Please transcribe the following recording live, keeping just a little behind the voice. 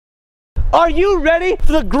Are you ready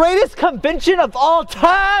for the greatest convention of all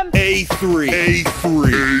time? A3.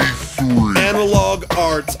 Analog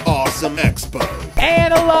Arts Awesome Expo.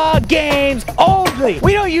 Analog games only.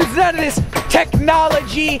 We don't use none of this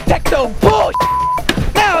technology, techno bullshit.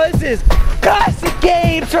 Now this is classic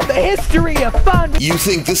games from the history of fun. You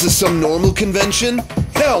think this is some normal convention?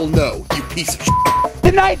 Hell no, you piece of shit.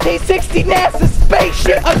 The 1960 NASA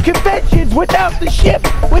spaceship of conventions, without the ship,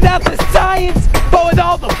 without the science, but with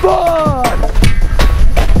all the fun.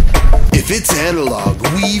 If it's analog,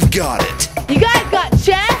 we've got it. You guys got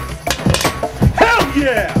chess? Hell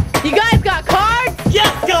yeah! You guys got cards?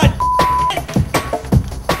 Yes, God.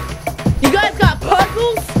 You guys got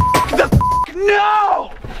puzzles?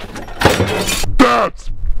 No! That's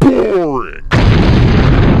boring!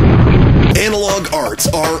 Analog arts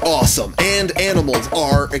are awesome, and animals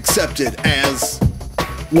are accepted as...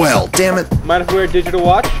 well, damn it. Mind if we wear a digital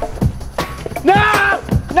watch? No!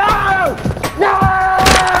 No! No!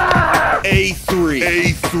 A3.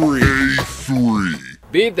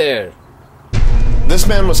 Be there. This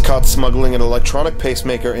man was caught smuggling an electronic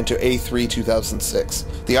pacemaker into A3 2006.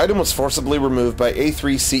 The item was forcibly removed by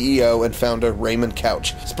A3 CEO and founder Raymond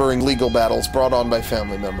Couch, spurring legal battles brought on by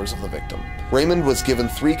family members of the victim. Raymond was given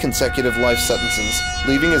 3 consecutive life sentences,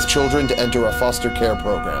 leaving his children to enter a foster care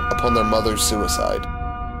program upon their mother's suicide.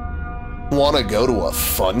 Wanna go to a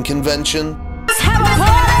fun convention?